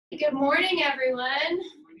Good morning, everyone.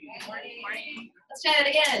 Good morning. Let's try that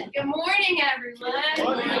again. Good morning, everyone. Good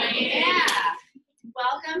morning. Yeah.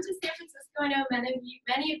 Welcome to San Francisco. I know many of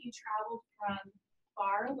you traveled from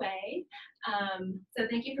far away. So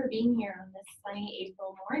thank you for being here on this sunny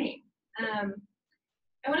April morning.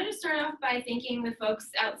 I wanted to start off by thanking the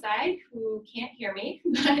folks outside who can't hear me,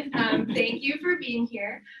 but thank you for being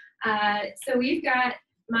here. So we've got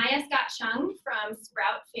Maya Scott Chung from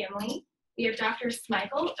Sprout Family. We have Dr.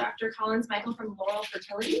 Collins Michael from Laurel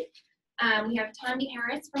Fertility. We have Tondi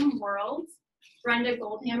Harris from Worlds, Brenda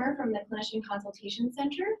Goldhammer from the Clinician Consultation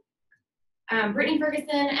Center, Brittany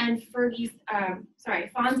Ferguson and Fonzie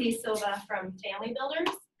Silva from Family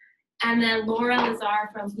Builders, and then Laura Lazar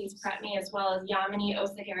from Please Prep Me, as well as Yamini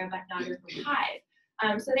Osagara Bhatnagar from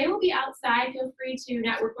HIVE. So they will be outside. Feel free to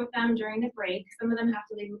network with them during the break. Some of them have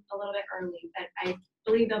to leave a little bit early, but I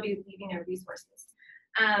believe they'll be leaving their resources.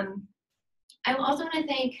 I also want to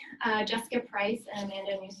thank Jessica Price and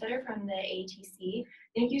Amanda Newsetter from the ATC.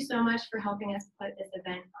 Thank you so much for helping us put this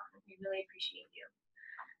event on. We really appreciate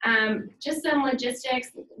you. Just some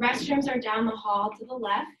logistics. Restrooms are down the hall to the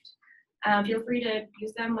left. Feel free to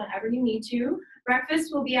use them whenever you need to.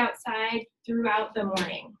 Breakfast will be outside throughout the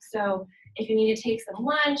morning. So if you need to take some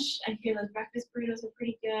lunch, I hear those breakfast burritos are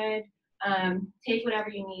pretty good. Take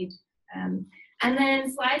whatever you need. And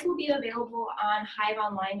then slides will be available on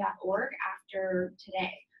HIVEonline.org after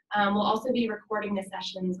today. We'll also be recording the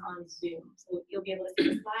sessions on Zoom. So you'll be able to see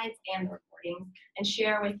the slides and the recordings and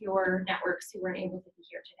share with your networks who weren't able to be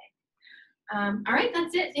here today. All right,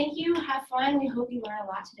 that's it. Thank you. Have fun. We hope you learn a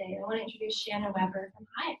lot today. I want to introduce Shannon Weber from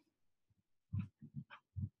HIVE.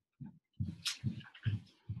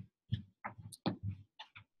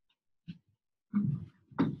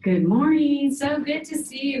 Good morning. So good to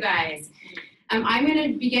see you guys. I'm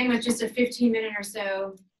going to begin with just a 15-minute or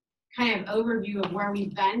so kind of overview of where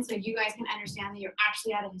we've been so you guys can understand that you're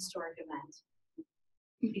actually at a historic event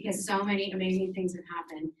because so many amazing things have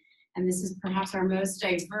happened. And this is perhaps our most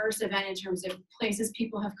diverse event in terms of places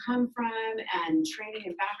people have come from and training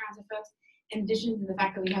and backgrounds of folks, in addition to the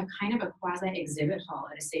fact that we have kind of a quasi-exhibit hall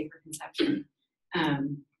at a Safer Conception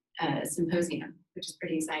symposium, which is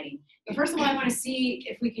pretty exciting. But first of all, I want to see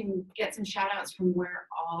if we can get some shout outs from where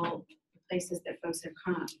all the places that folks have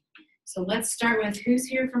come. So let's start with who's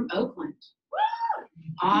here from Oakland.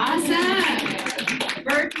 Awesome.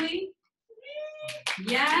 Berkeley.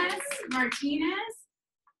 Yes. Martinez.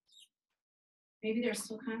 Maybe they're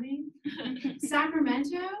still coming.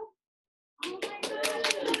 Sacramento. Oh my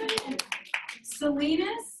God.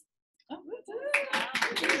 Salinas.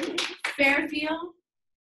 Fairfield.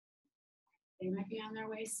 They might be on their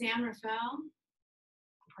way. San Rafael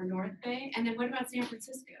or North Bay. And then what about San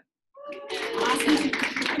Francisco? Awesome.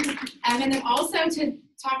 And then also to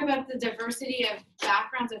talk about the diversity of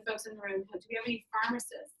backgrounds of folks in the room. Do we have any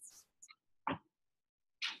pharmacists?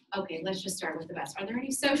 Okay, let's just start with the best. Are there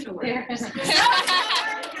any social workers? Social workers. Okay.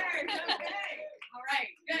 All right,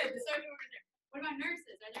 good. The social workers there. What about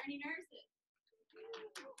nurses? Are there any nurses?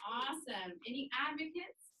 Awesome. Any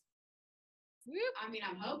advocates? I mean,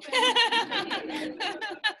 I'm hoping.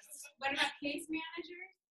 What about case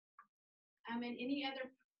managers? And any other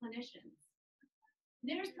clinicians?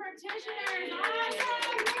 Nurse practitioners.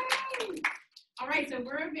 Awesome. All right, so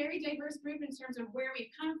we're a very diverse group in terms of where we've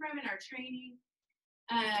come from in our training.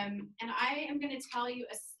 And I am going to tell you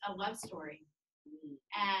a love story.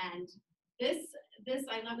 And this,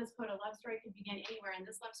 I love this quote, a love story could begin anywhere. And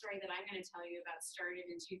this love story that I'm going to tell you about started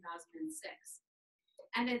in 2006.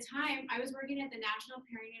 And at the time, I was working at the National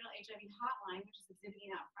Perinatal HIV Hotline, which is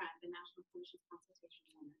exhibiting out front, the National Clinician Consultation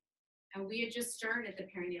Center. And we had just started the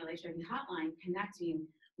Perinatal HIV Hotline, connecting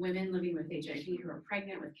women living with HIV who are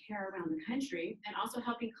pregnant with care around the country, and also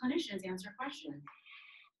helping clinicians answer questions.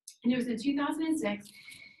 And it was in 2006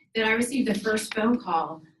 that I received the first phone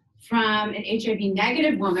call from an HIV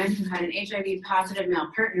negative woman who had an HIV positive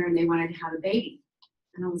male partner, and they wanted to have a baby.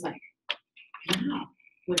 And I was like, wow.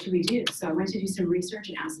 What do we do? So I went to do some research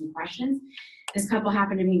and ask some questions. This couple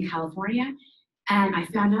happened to be in California, and I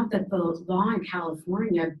found out that the law in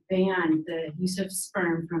California banned the use of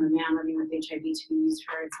sperm from a man living with HIV to be used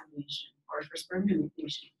for insemination or for sperm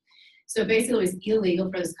donation. So basically, it was illegal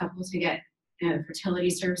for this couple to get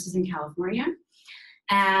fertility services in California.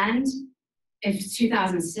 And in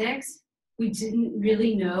 2006, we didn't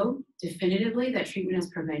really know definitively that treatment as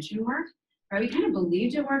prevention worked. Right? We kind of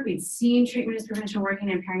believed it worked. We'd seen treatment as prevention working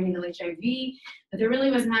in perinatal HIV, but there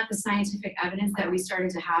really was not the scientific evidence that we started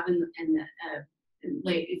to have even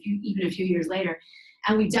a few years later.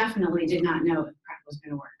 And we definitely did not know if PrEP was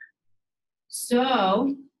going to work.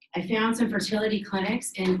 So I found some fertility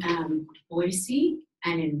clinics in Boise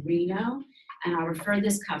and in Reno, and I'll refer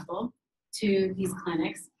this couple to these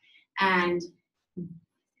clinics. And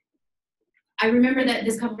I remember that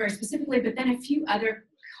this couple very specifically, but then a few other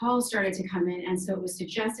calls started to come in, and so it was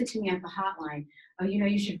suggested to me at the hotline, oh, you know,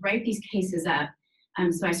 you should write these cases up.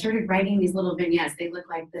 So I started writing these little vignettes. They look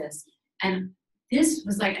like this. And this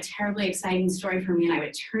was like a terribly exciting story for me, and I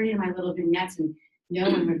would turn in my little vignettes, and no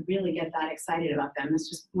one would really get that excited about them. It's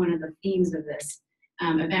just one of the themes of this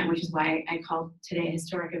event, which is why I called today a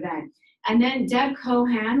historic event. And then Deb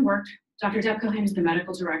Cohan Dr. Deb Cohan is the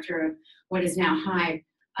medical director of what is now HIVE,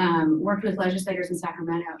 worked with legislators in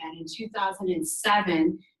Sacramento, and in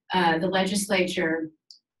 2007, the legislature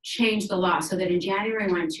changed the law so that in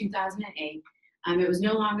January 1, 2008, it was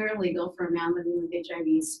no longer illegal for a man living with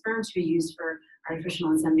HIV sperm to be used for artificial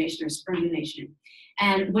insemination or sperm donation.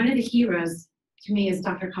 And one of the heroes to me is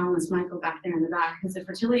Dr. Collins Michael back there in the back, who's a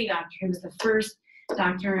fertility doctor. He was the first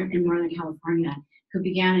doctor in Northern California who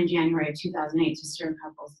began in January of 2008 to serve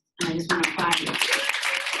couples. And I just want to applaud you.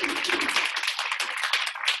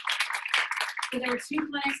 So there were 2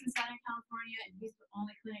 clinics in Southern California, and he's the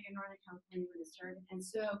only clinic in Northern California when it started. And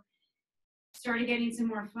so started getting some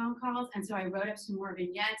more phone calls, and so I wrote up some more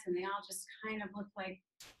vignettes, and they all just kind of looked like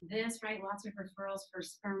this, right? Lots of referrals for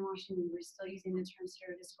sperm washing. We were still using the term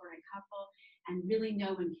serodiscordant couple, and really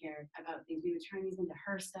no one cared about these. We would turn these into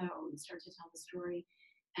HRSA, or we'd start to tell the story,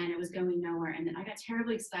 and it was going nowhere. And then I got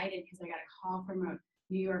terribly excited because I got a call from a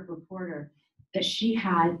New York reporter that she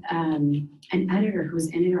had an editor who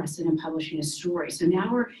was interested in publishing a story. So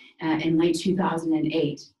now we're in late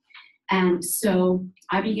 2008. And so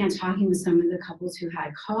I began talking with some of the couples who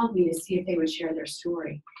had called me to see if they would share their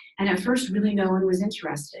story. And at first, really no one was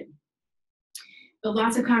interested. But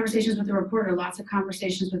lots of conversations with the reporter, lots of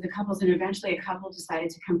conversations with the couples, and eventually a couple decided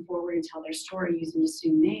to come forward and tell their story using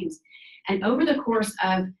assumed names. And over the course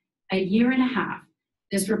of a year and a half,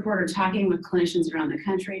 this reporter talking with clinicians around the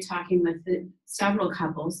country, talking with several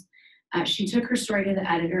couples, she took her story to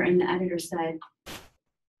the editor, and the editor said,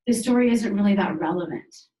 this story isn't really that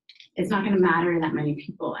relevant. It's not going to matter to that many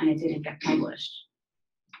people, and it didn't get published.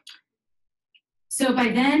 So by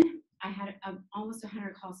then, I had almost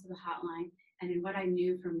 100 calls to the hotline, and in what I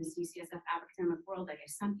knew from this UCSF academic world, like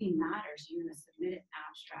if something matters, you're going to submit an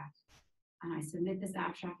abstract. And I submit this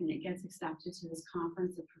abstract, and it gets accepted to this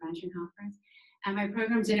conference, the prevention conference. And my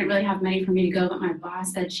program didn't really have money for me to go, but my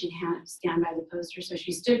boss said she'd stand by the poster. So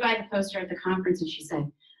she stood by the poster at the conference, and she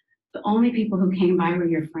said, the only people who came by were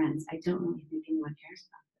your friends. I don't really think anyone cares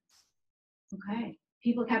about this. Okay.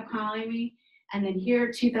 People kept calling me. And then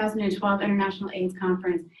here, 2012 International AIDS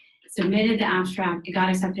Conference, submitted the abstract, it got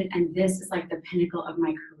accepted, and this is like the pinnacle of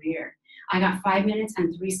my career. I got 5 minutes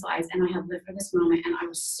and 3 slides, and I have lived for this moment, and I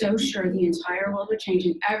was so sure the entire world would change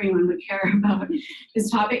and everyone would care about this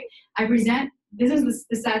topic. This is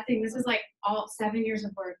the sad thing, this is like all 7 years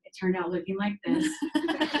of work, it turned out looking like this.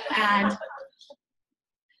 And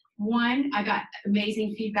one, I got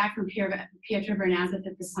amazing feedback from Pietro Bernazza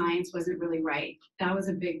that the science wasn't really right. That was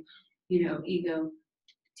a big, ego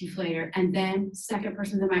deflator. And then second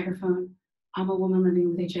person to the microphone, I'm a woman living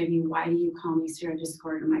with HIV. Why do you call me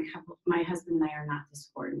serodiscordant? My husband and I are not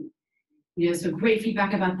discordant. So great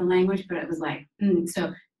feedback about the language, but it was like,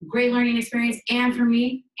 so great learning experience. And for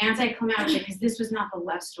me, anticlimactic, because this was not the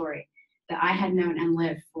love story that I had known and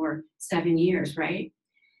lived for 7 years, right?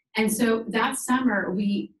 And so that summer,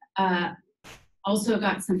 we also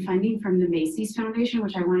got some funding from the Macy's Foundation,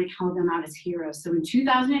 which I want to call them out as heroes. So in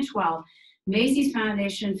 2012, Macy's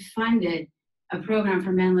Foundation funded a program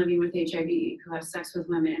for men living with HIV who have sex with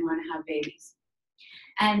women and want to have babies.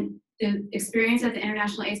 And the experience at the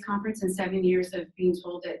International AIDS Conference and 7 years of being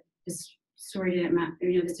told that this story didn't matter,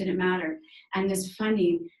 this didn't matter, and this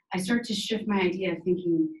funding, I started to shift my idea of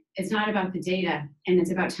thinking it's not about the data and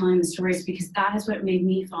it's about telling the stories, because that is what made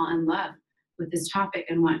me fall in love with this topic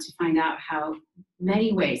and want to find out how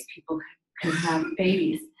many ways people could have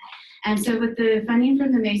babies. And so with the funding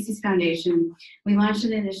from the Macy's Foundation, we launched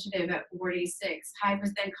an initiative at Ward 86. HIVE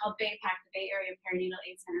was then called BayPAC, the Bay Area Perinatal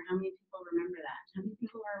AIDS Center. How many people remember that? How many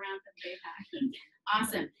people were around for BayPAC?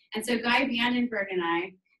 Awesome. And so Guy Vandenberg and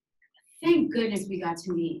I, thank goodness we got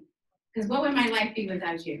to meet, because what would my life be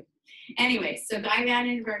without you? Anyway, so Guy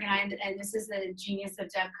Vandenberg and I, and this is the genius of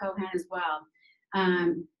Deb Cohan as well,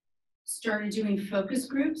 started doing focus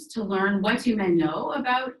groups to learn what do men know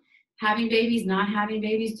about having babies, not having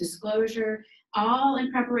babies, disclosure, all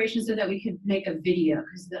in preparation so that we could make a video.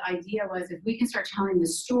 Because the idea was if we can start telling the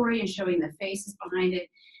story and showing the faces behind it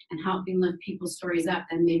and helping lift people's stories up,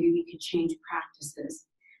 then maybe we could change practices.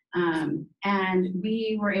 And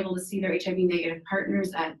we were able to see their HIV negative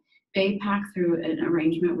partners at BayPAC through an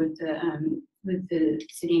arrangement with the the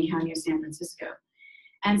city and county of San Francisco.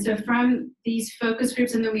 And so from these focus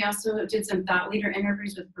groups, and then we also did some thought leader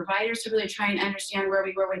interviews with providers to really try and understand where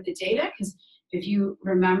we were with the data, because if you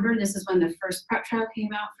remember, this is when the first PrEP trial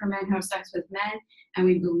came out for men who have sex with men, and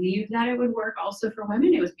we believed that it would work also for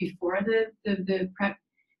women. It was before the PrEP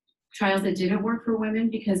trials that didn't work for women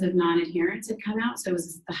because of non-adherence had come out, so it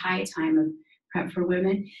was the high time of PrEP for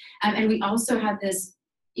women. And we also had this,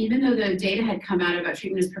 even though the data had come out about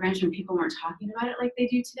treatment as prevention, people weren't talking about it like they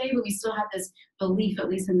do today, but we still had this belief, at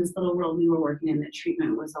least in this little world we were working in, that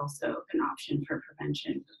treatment was also an option for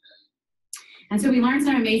prevention. And so we learned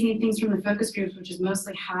some amazing things from the focus groups, which is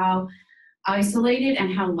mostly how isolated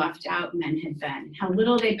and how left out men had been, how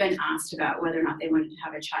little they'd been asked about whether or not they wanted to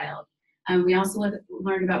have a child. We also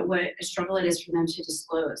learned about what a struggle it is for them to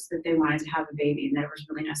disclose that they wanted to have a baby, and there was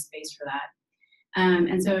really no space for that.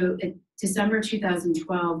 And so in December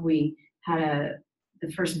 2012, we had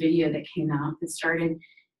the first video that came out that started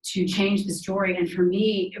to change the story. And for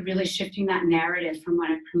me, really shifting that narrative from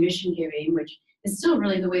one of permission giving, which is still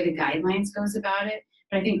really the way the guidelines goes about it.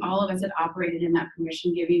 But I think all of us had operated in that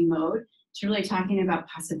permission giving mode to really talking about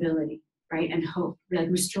possibility, right? And hope, like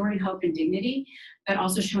restoring hope and dignity, but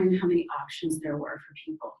also showing how many options there were for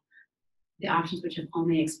people. The options which have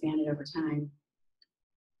only expanded over time.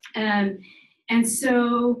 And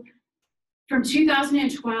so from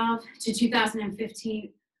 2012 to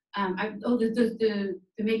 2015, the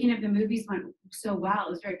making of the movies went so well.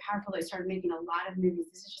 It was very powerful. I started making a lot of movies.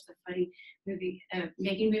 This is just a funny movie,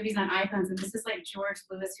 making movies on iPhones. And this is like George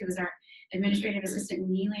Lewis, who was our administrative assistant,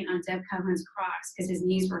 kneeling on Deb Cohen's Crocs because his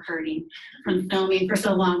knees were hurting from filming for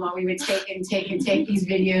so long while we would take these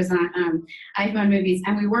videos on iPhone movies.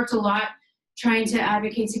 And we worked a lot trying to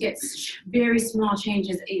advocate to get very small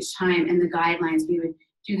changes each time in the guidelines. We would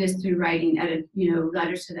do this through writing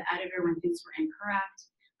letters to the editor when things were incorrect,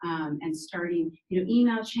 and starting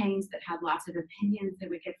email chains that had lots of opinions that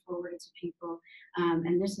would get forwarded to people.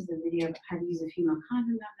 And this is a video of how to use a female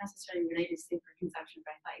condom, not necessarily related to safer conception,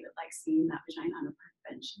 but I thought you would like seeing that vagina on a park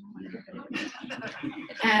bench.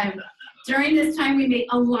 During this time, we made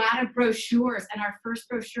a lot of brochures, and our first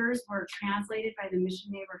brochures were translated by the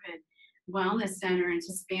Mission Neighborhood Wellness Center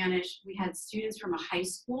into Spanish. We had students from a high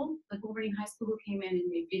school, like Wolverine High School, who came in and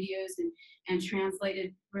made videos and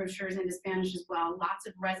translated brochures into Spanish as well. Lots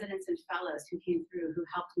of residents and fellows who came through who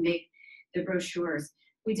helped make the brochures.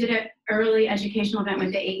 We did an early educational event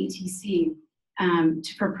with the AETC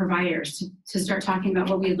for providers to start talking about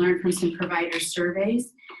what we had learned from some provider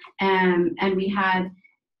surveys. And we had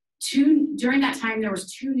during that time, there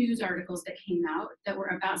was 2 news articles that came out that were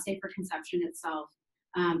about safer conception itself.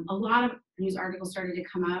 A lot of news articles started to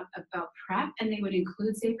come out about PrEP, and they would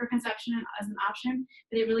include safer conception as an option,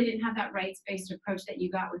 but they really didn't have that rights-based approach that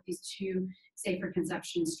you got with these 2 safer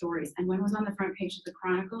conception stories. And one was on the front page of the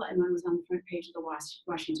Chronicle, and one was on the front page of the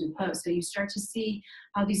Washington Post. So you start to see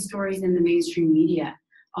how these stories in the mainstream media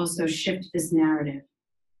also shift this narrative.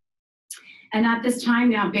 And at this time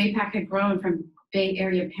now, BAPAC had grown from Bay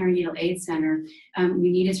Area Perinatal Aid Center.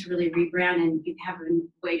 We needed to really rebrand and have a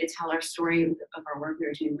way to tell our story of our work we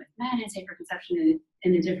were doing with men and safer conception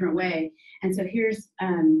in a different way. And so here's,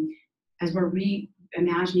 as we're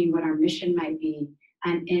reimagining what our mission might be,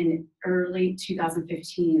 and in early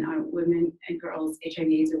 2015, on Women and Girls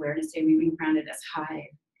HIV/AIDS Awareness Day, we rebranded as HIVE.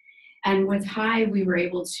 And with HIVE, we were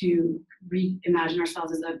able to reimagine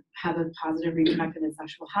ourselves as have a positive reproductive and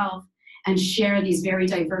sexual health, and share these very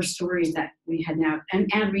diverse stories that we had now, and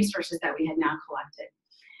resources that we had now collected.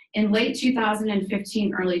 In late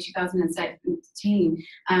 2015, early 2017,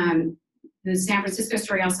 the San Francisco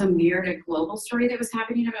story also mirrored a global story that was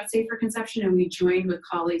happening about safer conception, and we joined with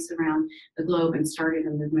colleagues around the globe and started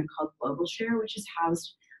a movement called Global Share, which is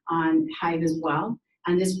housed on HIVE as well.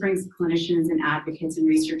 And this brings clinicians and advocates and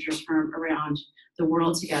researchers from around the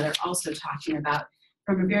world together, also talking about,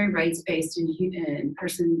 from a very rights-based and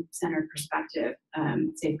person-centered perspective,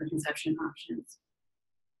 safer conception options.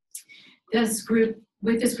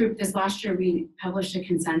 With this group, this last year, we published a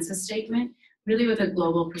consensus statement, really with a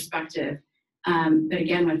global perspective, but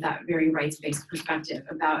again, with that very rights-based perspective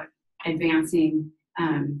about advancing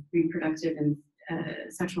reproductive and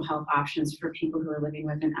sexual health options for people who are living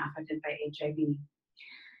with and affected by HIV.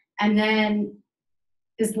 And then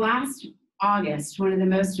this last August, one of the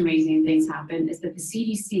most amazing things happened is that the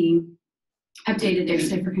CDC updated their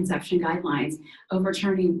safer conception guidelines,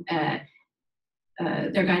 overturning their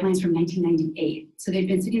guidelines from 1998. So they've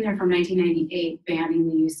been sitting there from 1998, banning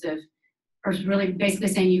the use of, or really basically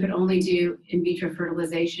saying you could only do in vitro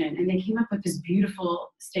fertilization. And they came up with this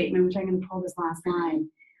beautiful statement, which I'm going to pull this last line,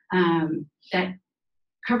 that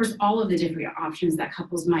covers all of the different options that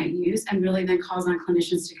couples might use, and really then calls on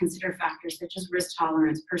clinicians to consider factors such as risk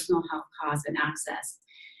tolerance, personal health costs, and access,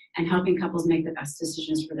 and helping couples make the best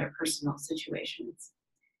decisions for their personal situations.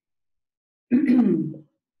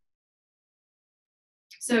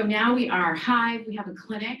 So now we are HIVE. We have a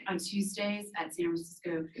clinic on Tuesdays at San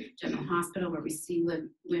Francisco General Hospital where we see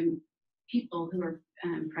people who are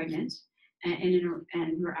pregnant and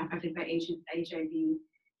who are affected by HIV.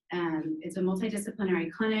 It's a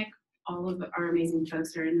multidisciplinary clinic. All of our amazing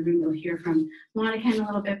folks are in the room. You'll hear from Monica in a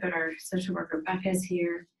little bit, but our social worker Becca is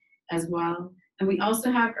here as well. And we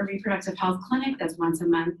also have a reproductive health clinic that's once a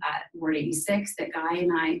month at Ward 86 that Guy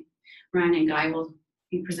and I run, and Guy will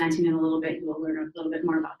be presenting in a little bit. You will learn a little bit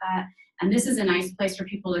more about that. And this is a nice place for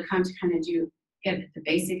people to come to kind of get the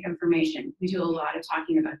basic information. We do a lot of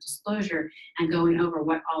talking about disclosure and going over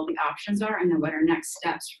what all the options are and then what are next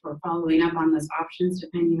steps for following up on those options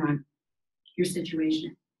depending on your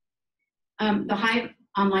situation. The HIVE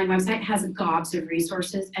online website has gobs of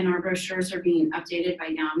resources, and our brochures are being updated by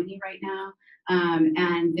Yamini right now.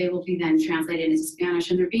 And they will be then translated into Spanish,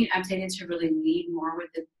 and they're being updated to really lead more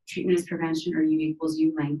with the treatment as prevention or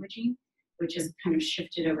U=U languaging, which has kind of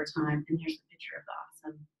shifted over time. And here's a picture of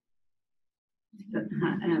the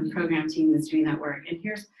awesome program team that's doing that work. And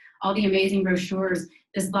here's all the amazing brochures.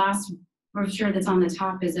 This last brochure that's on the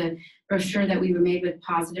top is a brochure that we made with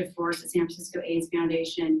Positive Force at San Francisco AIDS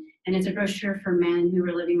Foundation. And it's a brochure for men who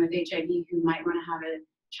are living with HIV who might want to have a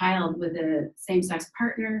child with a same-sex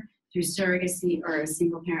partner through surrogacy or a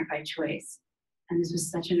single parent by choice. And this was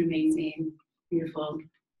such an amazing, beautiful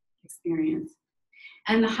experience.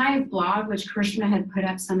 And the HIVE blog, which Krishna had put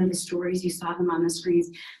up some of the stories, you saw them on the screens.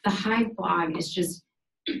 The HIVE blog is just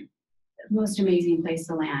the most amazing place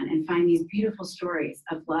to land and find these beautiful stories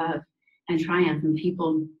of love and triumph and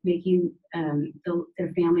people making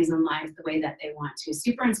their families and lives the way that they want to.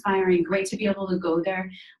 Super inspiring, great to be able to go there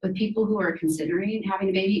with people who are considering having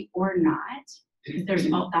a baby or not.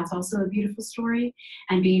 That's also a beautiful story,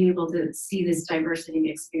 and being able to see this diversity of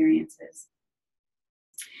experiences.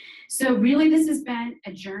 So really this has been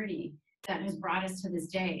a journey that has brought us to this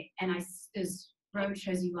day, and this road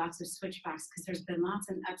shows you lots of switchbacks because there's been lots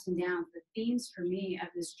of ups and downs. The themes for me of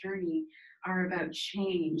this journey are about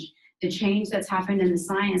change, the change that's happened in the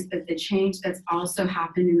science, but the change that's also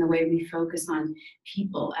happened in the way we focus on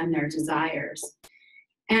people and their desires.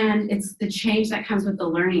 And it's the change that comes with the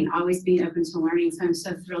learning, always being open to learning. So I'm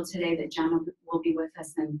so thrilled today that Jenna will be with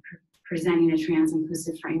us and presenting a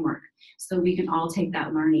trans-inclusive framework so we can all take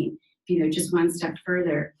that learning, just one step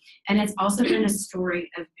further. And it's also been a story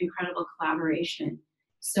of incredible collaboration.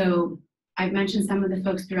 So I've mentioned some of the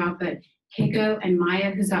folks throughout, but Keiko and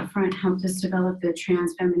Maya, who's out front, helped us develop the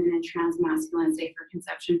trans feminine and trans masculine safer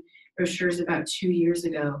conception brochures about 2 years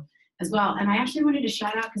ago as well. And I actually wanted to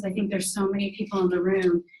shout out because I think there's so many people in the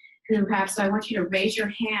room who have, so I want you to raise your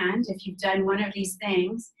hand if you've done one of these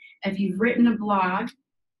things. If you've written a blog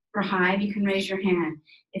for HIVE, you can raise your hand.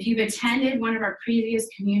 If you've attended one of our previous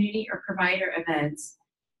community or provider events,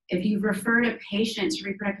 if you've referred a patient to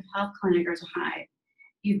reproductive health clinic or to HIVE,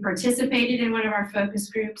 you've participated in one of our focus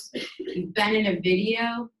groups, you've been in a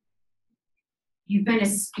video, you've been a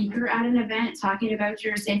speaker at an event talking about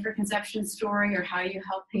your safer conception story or how you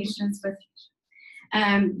help patients with,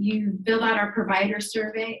 you filled out our provider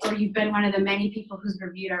survey, or you've been one of the many people who's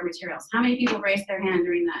reviewed our materials. How many people raised their hand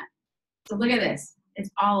during that? So look at this,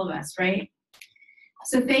 it's all of us, right?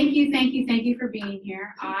 So thank you for being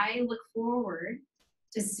here. I look forward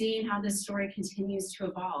to seeing how this story continues to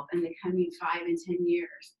evolve in the coming 5 and 10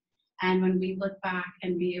 years. And when we look back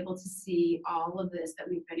and be able to see all of this that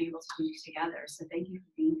we've been able to do together. So thank you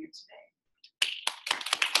for being here today.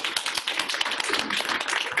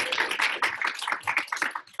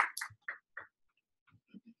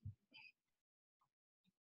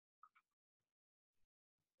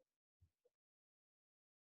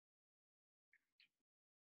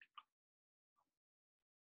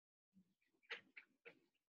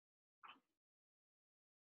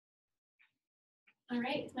 All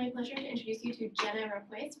right, it's my pleasure to introduce you to Jenna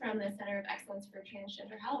Rapois from the Center of Excellence for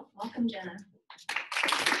Transgender Health. Welcome, Jenna.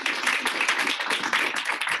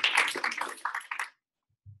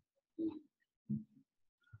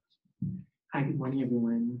 Hi, good morning,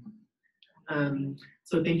 everyone.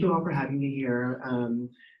 So thank you all for having me here.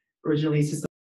 Originally,